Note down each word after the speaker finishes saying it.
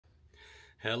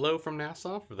Hello from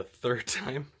Nassau for the third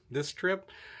time this trip.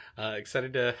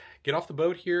 Excited to get off the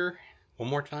boat here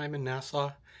one more time in Nassau.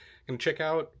 Gonna check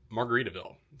out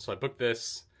Margaritaville. So I booked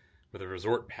this with a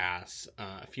resort pass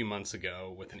a few months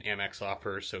ago with an Amex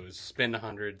offer. So it was spend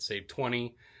 100, save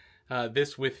 20.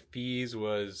 This with fees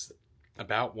was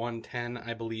about 110,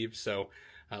 I believe. So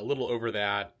a little over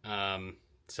that.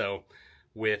 So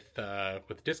with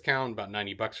discount, about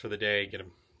 90 bucks for the day. Get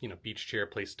a beach chair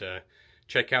place to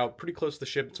check out. Pretty close to the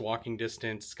ship. It's walking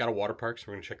distance. It's got a water park, so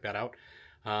we're gonna check that out.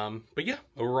 But yeah,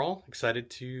 overall excited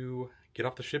to get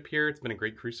off the ship here. It's been a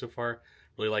great cruise so far.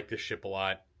 Really like this ship a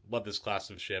lot. Love this class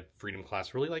of ship, Freedom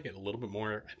class. Really like it a little bit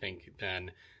more, I think,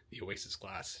 than the Oasis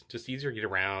class. Just easier to get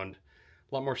around.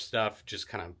 A lot more stuff just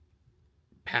kind of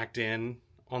packed in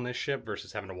on this ship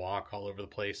versus having to walk all over the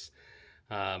place.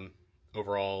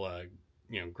 Overall,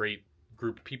 great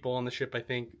group of people on the ship, I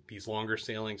think. These longer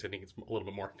sailings, I think it's a little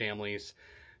bit more families.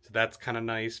 So that's kind of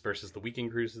nice versus the weekend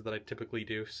cruises that I typically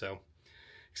do. So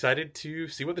excited to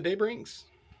see what the day brings.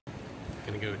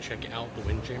 Gonna go check out the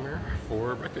Windjammer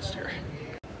for breakfast here.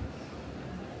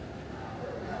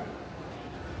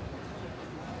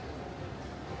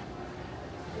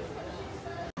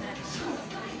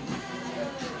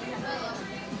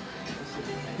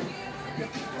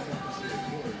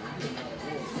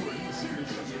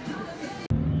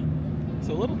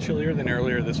 A little chillier than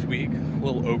earlier this week, a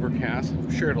little overcast.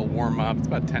 I'm sure it'll warm up. It's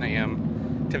about 10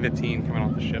 a.m., 10:15 coming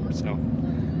off the ship, so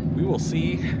we will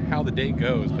see how the day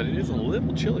goes, but it is a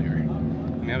little chillier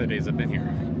than the other days I've been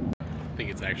here. I think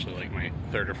it's actually like my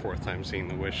third or fourth time seeing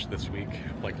the Wish this week,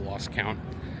 like lost count.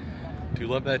 Do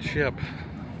love that ship.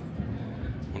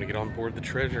 Want to get on board the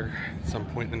Treasure at some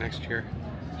point in the next year.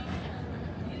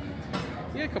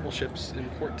 Yeah, a couple ships in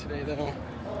port today though.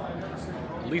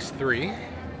 At least 3.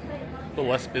 A little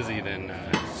less busy than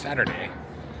Saturday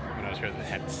when I was here. That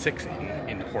had 6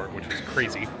 in port, which was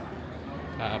crazy.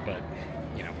 But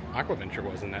Aquaventure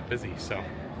wasn't that busy, so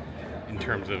in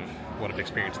terms of what I've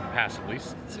experienced in the past, at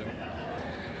least. So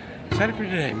excited for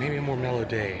today. Maybe a more mellow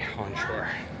day on shore.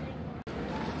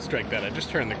 Strike that! I just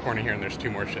turned the corner here, and there's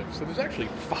 2 more ships. So there's actually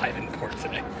 5 in port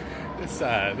today.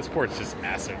 This port's just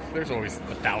massive. There's always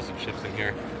 1,000 ships in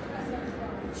here,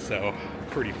 so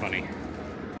pretty funny.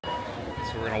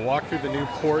 So we're going to walk through the new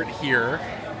port here,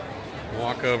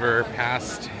 walk over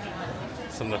past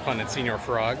some of the fun at Senior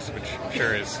Frogs, which I'm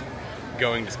sure is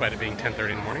going despite it being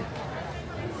 10:30 in the morning.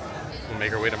 We'll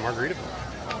make our way to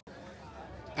Margaritaville.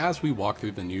 As we walk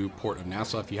through the new Port of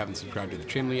Nassau, if you haven't subscribed to the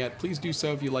channel yet, please do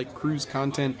so if you like cruise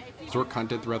content, resort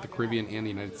content throughout the Caribbean and the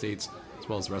United States, as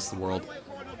well as the rest of the world.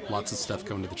 Lots of stuff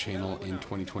coming to the channel in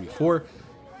 2024.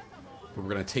 We're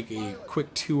going to take a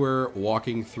quick tour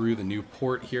walking through the new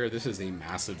port here. This is a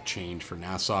massive change for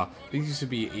Nassau. This used to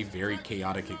be a very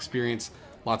chaotic experience.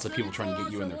 Lots of people trying to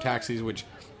get you in their taxis, which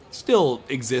still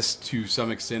exists to some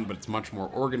extent, but it's much more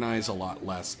organized, a lot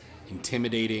less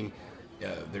intimidating.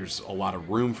 There's a lot of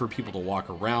room for people to walk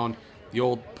around. The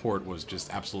old port was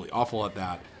just absolutely awful at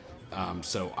that.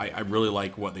 So I really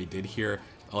like what they did here.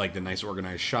 I like the nice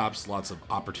organized shops, lots of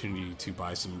opportunity to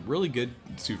buy some really good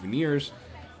souvenirs.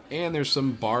 And there's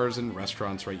some bars and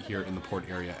restaurants right here in the port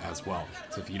area as well.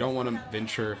 So if you don't want to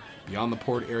venture beyond the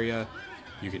port area,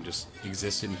 you can just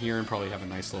exist in here and probably have a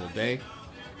nice little day.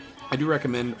 I do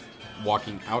recommend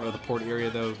walking out of the port area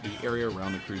though. The area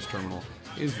around the cruise terminal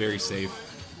is very safe.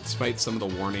 Despite some of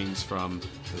the warnings from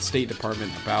the State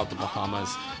Department about the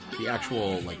Bahamas, the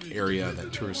actual area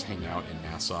that tourists hang out in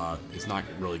Nassau is not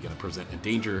really going to present a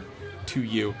danger to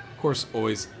you. Of course,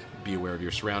 always be aware of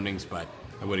your surroundings, but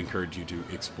I would encourage you to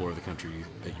explore the country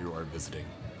that you are visiting.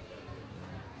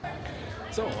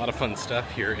 So a lot of fun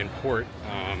stuff here in port.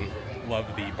 Love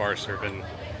the bar serving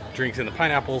drinks in the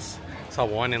pineapples. Saw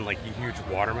one in a huge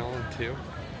watermelon too.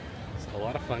 So a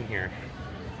lot of fun here.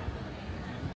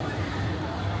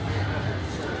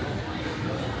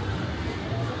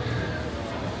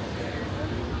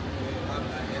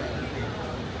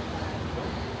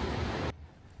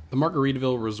 The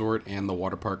Margaritaville Resort and the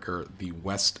water park are the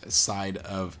west side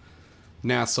of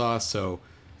Nassau, so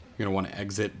you're going to want to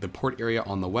exit the port area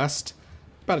on the west.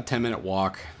 About a 10-minute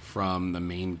walk from the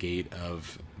main gate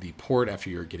of the port after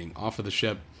you're getting off of the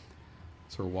ship.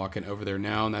 So we're walking over there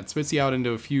now, and that spits you out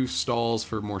into a few stalls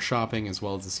for more shopping as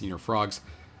well as the Senior Frogs.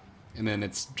 And then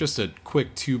it's just a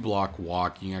quick 2-block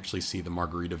walk. You can actually see the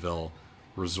Margaritaville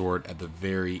Resort at the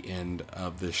very end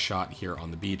of this shot here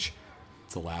on the beach.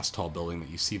 It's the last tall building that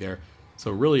you see there.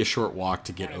 So really a short walk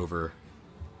to get over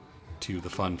to the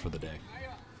fun for the day.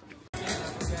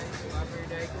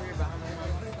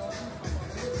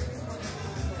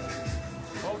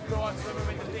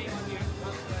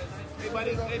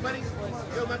 buddy. Hey, buddy.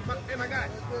 Yo, hey, my guy.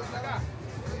 My guy.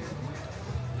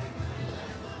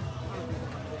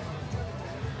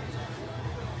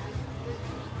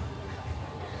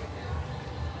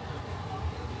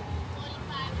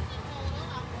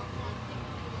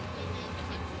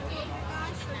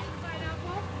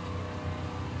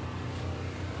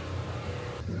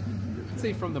 I'd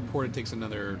say from the port it takes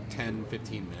another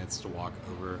 10-15 minutes to walk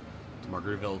over to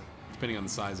Margaritaville, depending on the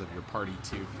size of your party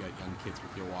too. If you got young kids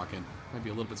with you walking, might be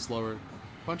a little bit slower.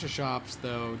 Bunch of shops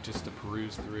though, just to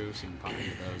peruse through, so you can pop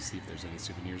into those, see if there's any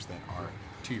souvenirs that are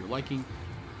to your liking.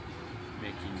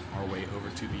 Making our way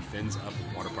over to the Fins Up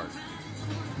Water Park.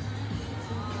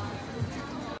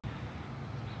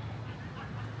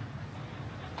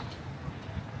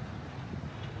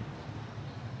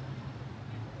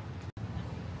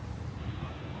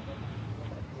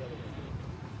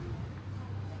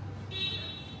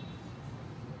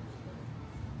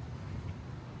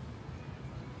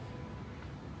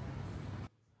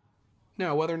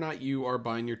 Now, whether or not you are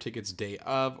buying your tickets day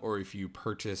of, or if you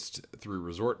purchased through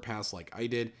Resort Pass like I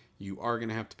did, you are going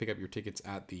to have to pick up your tickets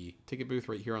at the ticket booth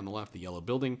right here on the left, the yellow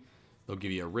building. They'll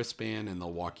give you a wristband and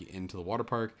they'll walk you into the water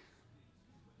park.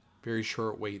 Very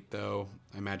short wait though.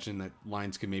 I imagine that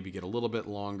lines could maybe get a little bit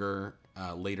longer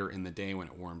later in the day when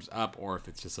it warms up, or if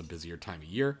it's just a busier time of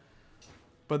year.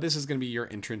 But this is going to be your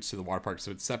entrance to the water park, so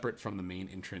it's separate from the main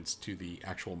entrance to the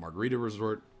actual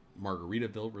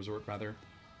Margaritaville Resort rather.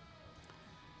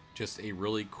 Just a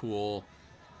really cool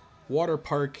water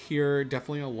park here.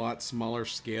 Definitely a lot smaller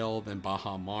scale than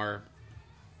Baja Mar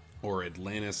or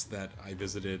Atlantis that I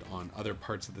visited on other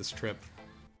parts of this trip.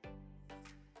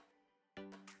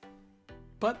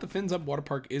 But the Fins Up Water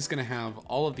Park is going to have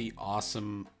all of the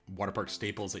awesome water park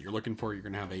staples that you're looking for. You're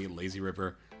going to have a lazy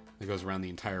river that goes around the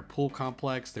entire pool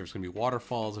complex. There's going to be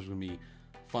waterfalls. There's going to be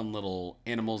fun little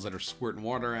animals that are squirting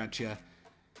water at you.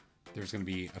 There's going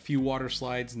to be a few water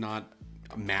slides, not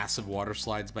massive water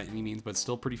slides by any means, but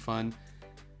still pretty fun.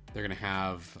 They're going to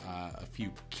have a few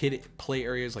kid play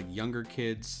areas like younger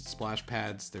kids, splash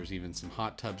pads. There's even some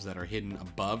hot tubs that are hidden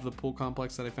above the pool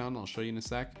complex that I found. I'll show you in a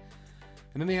sec.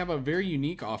 And then they have a very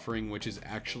unique offering, which is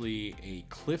actually a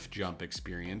cliff jump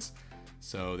experience.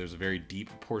 So there's a very deep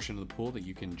portion of the pool that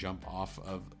you can jump off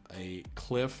of a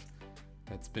cliff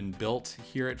that's been built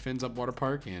here at Fins Up Water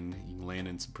Park, and you can land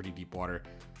in some pretty deep water.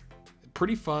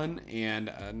 Pretty fun,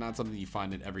 and not something you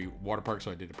find at every water park,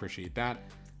 so I did appreciate that.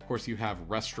 Of course, you have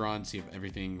restaurants. You have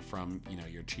everything from, you know,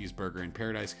 your cheeseburger in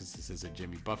paradise, because this is a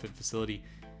Jimmy Buffett facility,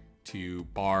 to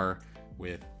bar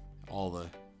with all the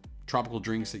tropical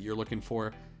drinks that you're looking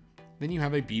for. Then you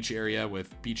have a beach area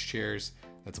with beach chairs.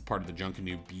 That's a part of the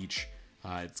Junkanoo beach.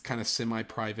 It's kind of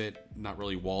semi-private, not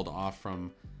really walled off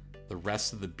from the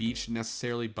rest of the beach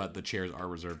necessarily, but the chairs are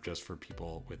reserved just for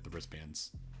people with the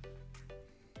wristbands.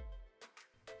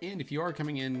 And if you are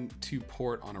coming in to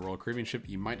port on a Royal Caribbean ship,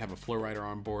 you might have a flow rider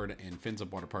on board, and Fins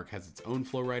Up Water Park has its own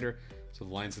flow rider. So if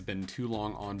the lines have been too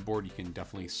long on board, you can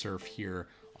definitely surf here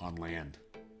on land.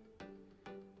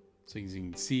 So as you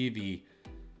can see, the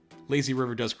lazy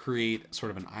river does create sort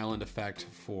of an island effect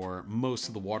for most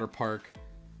of the water park.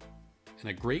 And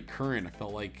a great current. I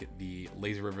felt like the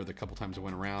lazy river, the couple times I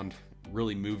went around,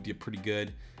 really moved you pretty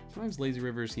good. Sometimes lazy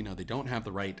rivers, you know, they don't have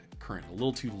the right current, a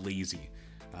little too lazy.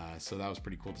 So that was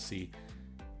pretty cool to see.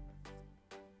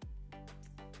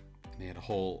 And they had a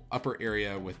whole upper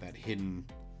area with that hidden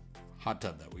hot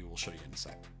tub that we will show you in a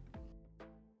sec.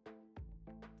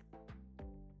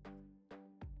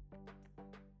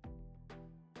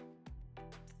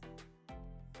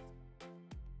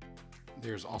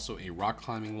 There's also a rock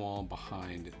climbing wall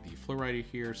behind the flow rider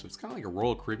here. So it's kind of like a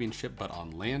Royal Caribbean ship, but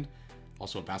on land.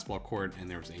 Also a basketball court, and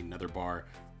there's another bar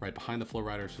right behind the flow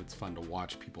rider. So it's fun to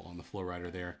watch people on the flow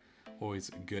rider there. Always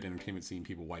good entertainment seeing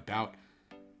people wipe out.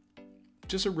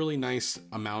 Just a really nice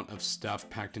amount of stuff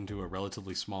packed into a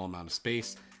relatively small amount of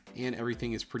space, and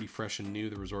everything is pretty fresh and new.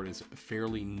 The resort is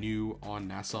fairly new on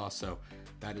Nassau, so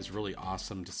that is really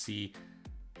awesome to see.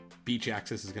 Beach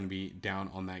access is going to be down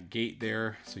on that gate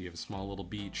there, so you have a small little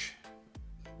beach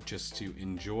just to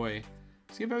enjoy.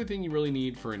 So you have everything you really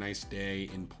need for a nice day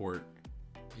in port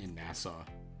in Nassau.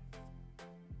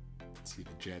 See the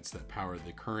jets that power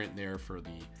the current there for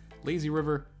the lazy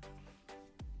river.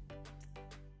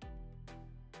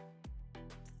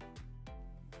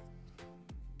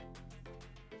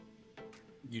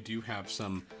 You do have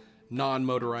some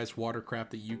non-motorized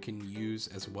watercraft that you can use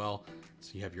as well.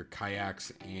 So you have your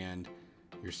kayaks and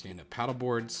your stand-up paddle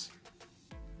boards.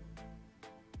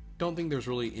 Don't think there's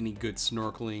really any good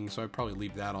snorkeling, so I'd probably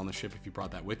leave that on the ship if you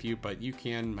brought that with you, but you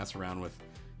can mess around with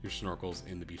your snorkels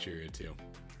in the beach area too.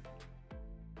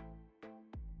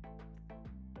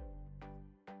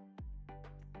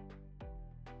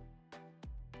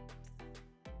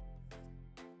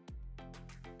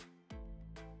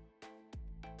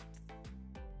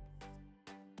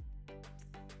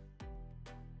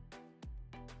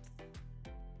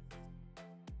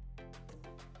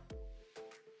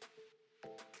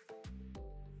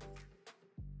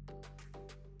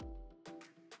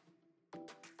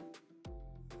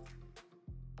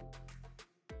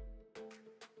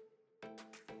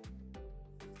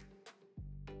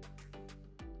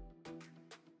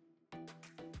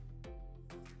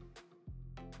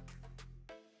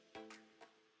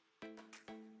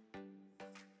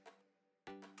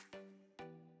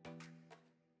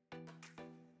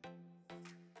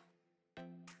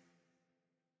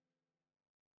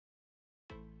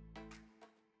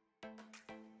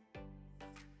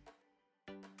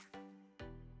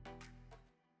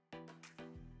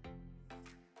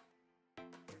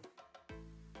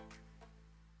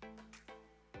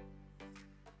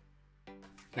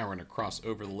 Now we're going to cross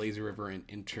over the lazy river and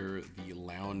enter the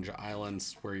lounge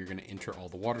islands, where you're going to enter all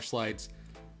the water slides,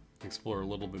 explore a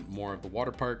little bit more of the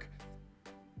water park.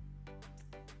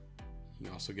 You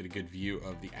can also get a good view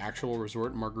of the actual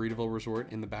resort, Margaritaville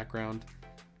Resort, in the background.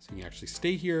 So you can actually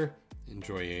stay here,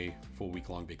 enjoy a full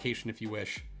week-long vacation if you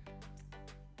wish.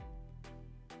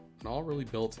 And all really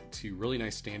built to really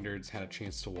nice standards. Had a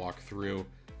chance to walk through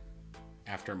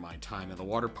after my time at the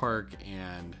water park,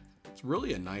 and it's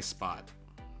really a nice spot.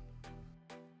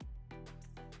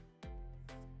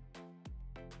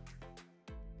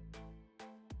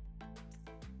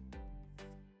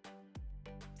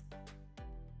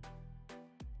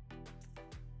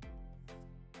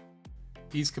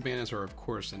 These cabanas are of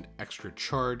course an extra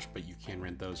charge, but you can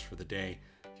rent those for the day.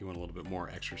 If you want a little bit more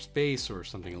extra space or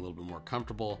something a little bit more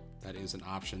comfortable, that is an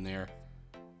option there.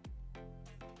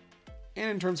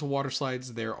 And in terms of water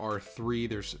slides, there are 3.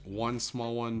 There's one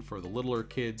small one for the littler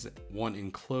kids, one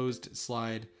enclosed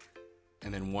slide,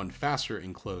 and then one faster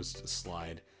enclosed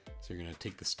slide. So you're gonna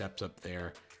take the steps up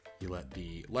there. You let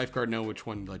the lifeguard know which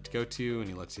one you'd like to go to, and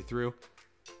he lets you through.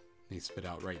 They spit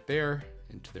out right there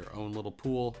into their own little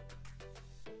pool.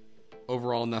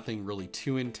 Overall, nothing really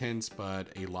too intense, but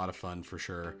a lot of fun for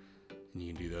sure. And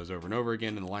you can do those over and over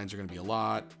again, and the lines are going to be a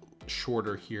lot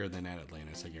shorter here than at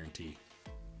Atlantis, I guarantee.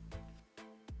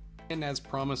 And as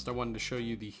promised, I wanted to show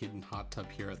you the hidden hot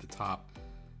tub here at the top.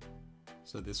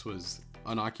 So this was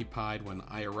unoccupied when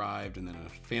I arrived, and then a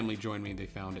family joined me. They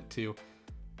found it too.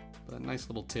 But a nice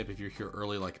little tip if you're here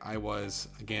early like I was.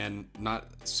 Again, not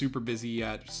super busy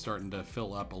yet, just starting to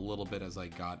fill up a little bit as I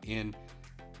got in.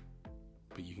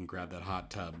 But you can grab that hot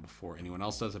tub before anyone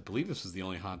else does. I believe this is the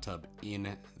only hot tub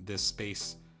in this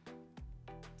space.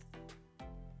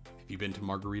 Have you been to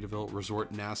Margaritaville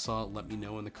Resort Nassau? Let me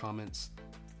know in the comments.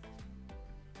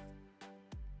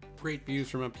 Great views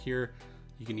from up here.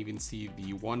 You can even see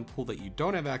the one pool that you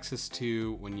don't have access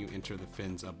to when you enter the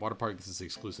Fins Up Water Park. This is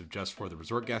exclusive just for the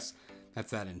resort guests.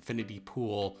 That's that infinity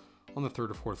pool on the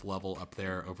 3rd or 4th level up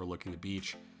there overlooking the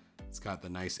beach. It's got the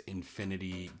nice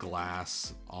infinity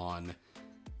glass on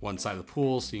one side of the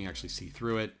pool, so you can actually see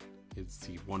through it. You can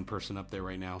see one person up there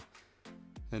right now.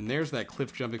 And there's that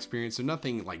cliff jump experience. So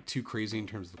nothing like too crazy in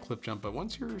terms of the cliff jump, but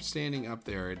once you're standing up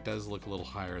there, it does look a little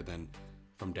higher than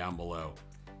from down below.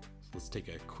 So let's take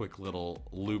a quick little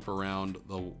loop around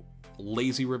the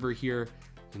lazy river here.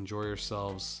 Enjoy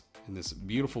yourselves in this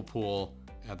beautiful pool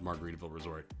at the Margaritaville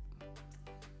Resort.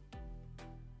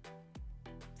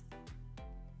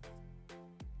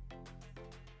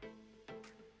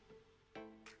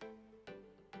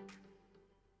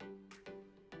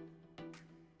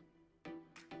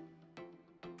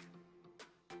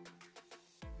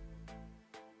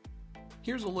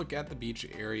 Here's a look at the beach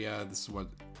area. This is what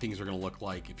things are going to look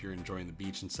like if you're enjoying the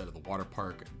beach instead of the water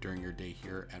park during your day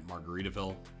here at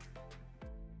Margaritaville.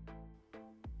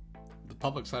 The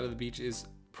public side of the beach is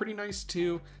pretty nice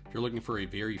too. If you're looking for a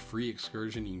very free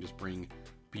excursion, you can just bring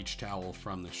beach towel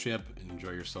from the ship and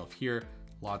enjoy yourself here.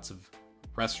 Lots of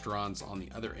restaurants on the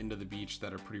other end of the beach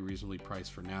that are pretty reasonably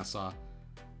priced for Nassau.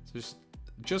 So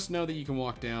just know that you can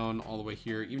walk down all the way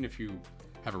here, even if you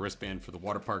have a wristband for the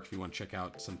water park. If you want to check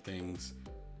out some things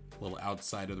a little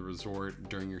outside of the resort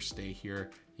during your stay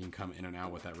here, you can come in and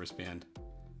out with that wristband.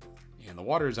 And the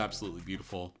water is absolutely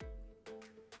beautiful.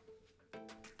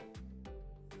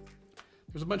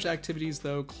 There's a bunch of activities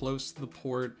though close to the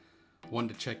port. One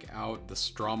to check out the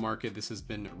straw market. This has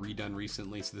been redone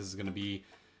recently, so this is going to be,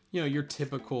 you know, your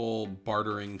typical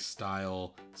bartering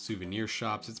style souvenir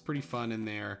shops. It's pretty fun in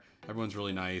there. Everyone's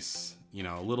really nice, you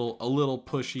know, a little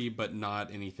pushy, but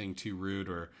not anything too rude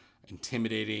or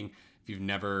intimidating. If you've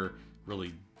never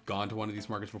really gone to one of these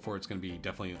markets before, it's going to be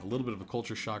definitely a little bit of a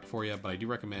culture shock for you, but I do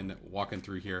recommend walking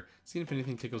through here, seeing if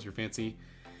anything tickles your fancy.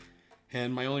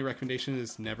 And my only recommendation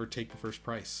is never take the first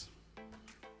price.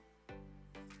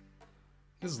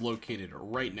 This is located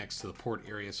right next to the port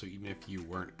area, so even if you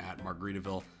weren't at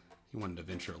Margaritaville, you wanted to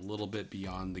venture a little bit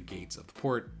beyond the gates of the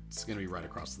port, it's going to be right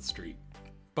across the street.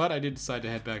 But I did decide to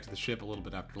head back to the ship a little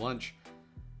bit after lunch.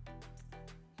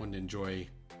 Wanted to enjoy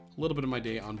a little bit of my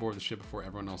day on board the ship before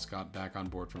everyone else got back on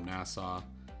board from Nassau.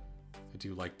 I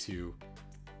do like to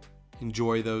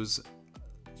enjoy those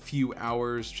few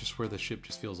hours just where the ship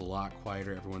just feels a lot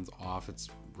quieter. Everyone's off. It's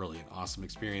really an awesome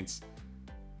experience.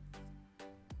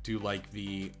 Do like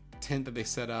the tent that they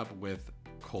set up with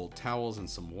cold towels and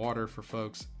some water for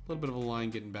folks. A little bit of a line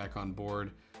getting back on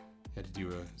board. Had to do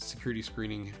a security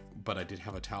screening, but I did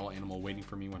have a towel animal waiting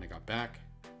for me when I got back.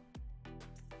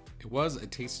 It was a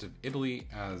taste of Italy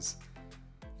as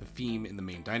the theme in the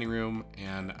main dining room,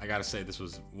 and I gotta say this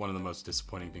was one of the most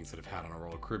disappointing things that I've had on a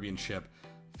Royal Caribbean ship.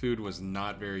 Food was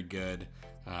not very good.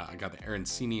 I got the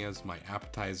arancinias, my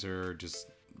appetizer,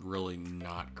 just really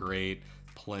not great.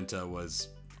 Polenta was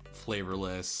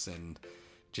flavorless and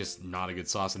just not a good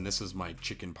sauce. And this is my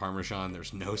chicken parmesan.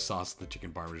 There's no sauce in the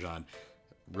chicken parmesan.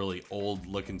 Really old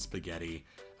looking spaghetti.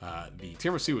 The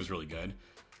tiramisu was really good.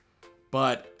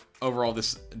 But overall,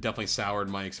 this definitely soured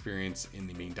my experience in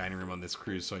the main dining room on this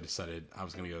cruise. So I decided I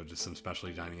was going to go to some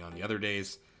specialty dining on the other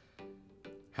days.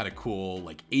 Had a cool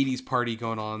like 80s party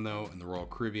going on though in the Royal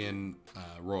Caribbean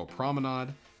Royal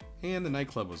Promenade. And the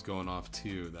nightclub was going off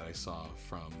too that I saw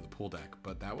from the pool deck.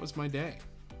 But that was my day.